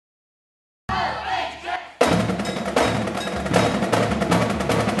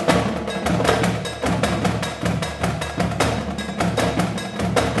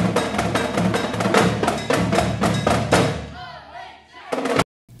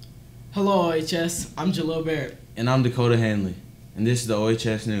Hello OHS, I'm Jalil Barrett. And I'm Dakota Hanley, and this is the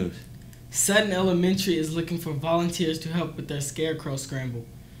OHS News. Sutton Elementary is looking for volunteers to help with their Scarecrow Scramble.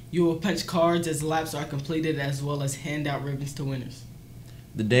 You will punch cards as laps are completed as well as hand out ribbons to winners.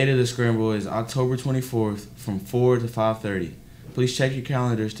 The date of the scramble is October 24th from 4 to 5:30. Please check your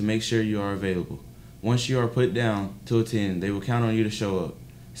calendars to make sure you are available. Once you are put down to attend, they will count on you to show up.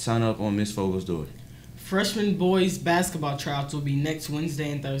 Sign up on Miss Fogel's door. Freshman boys basketball tryouts will be next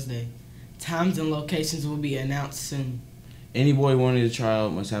Wednesday and Thursday. Times and locations will be announced soon. Any boy wanting to try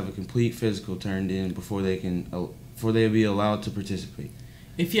out must have a complete physical turned in before they will be allowed to participate.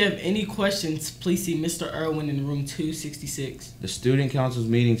 If you have any questions, please see Mr. Irwin in room 266. The student council's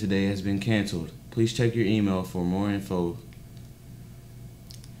meeting today has been canceled. Please check your email for more info.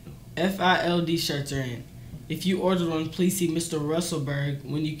 FILD shirts are in. If you ordered one, please see Mr. Russellberg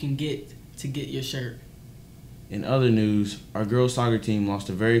when you can get your shirt. In other news, our girls soccer team lost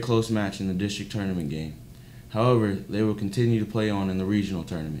a very close match in the district tournament game. However, they will continue to play on in the regional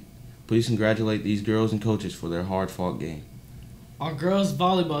tournament. Please congratulate these girls and coaches for their hard-fought game. Our girls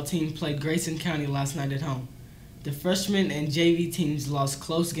volleyball team played Grayson County last night at home. The freshman and JV teams lost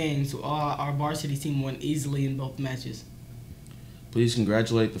close games while our varsity team won easily in both matches. Please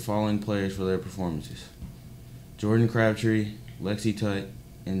congratulate the following players for their performances: Jordan Crabtree, Lexi Tutt,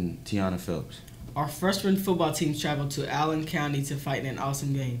 and Tiana Phelps. Our freshman football team traveled to Allen County to fight in an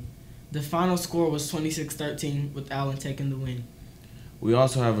awesome game. The final score was 26-13, with Allen taking the win. We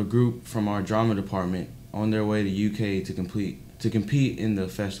also have a group from our drama department on their way to UK to compete in the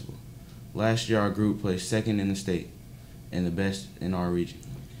festival. Last year, our group placed second in the state and the best in our region.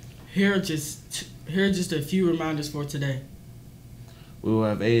 Here are just a few reminders for today. We will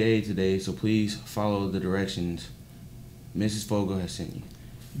have AA today, so please follow the directions Mrs. Fogel has sent you.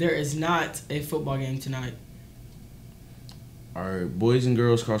 There is not a football game tonight. Our boys and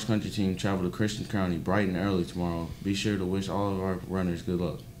girls cross-country team travel to Christian County bright and early tomorrow. Be sure to wish all of our runners good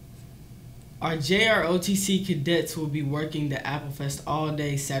luck. Our JROTC cadets will be working the Apple Fest all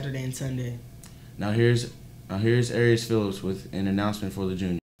day Saturday and Sunday. Now here's Arius Phillips with an announcement for the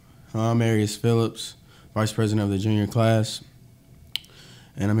juniors. I'm Arius Phillips, Vice President of the junior class,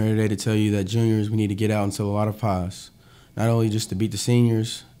 and I'm here today to tell you that juniors, we need to get out and sell a lot of pies. Not only just to beat the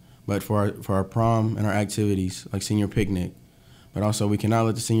seniors, but for our prom and our activities like senior picnic. But also, we cannot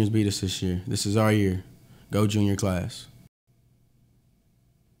let the seniors beat us this year. This is our year. Go junior class.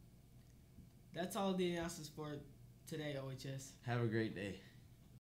 That's all the announcements for today, OHS. Have a great day.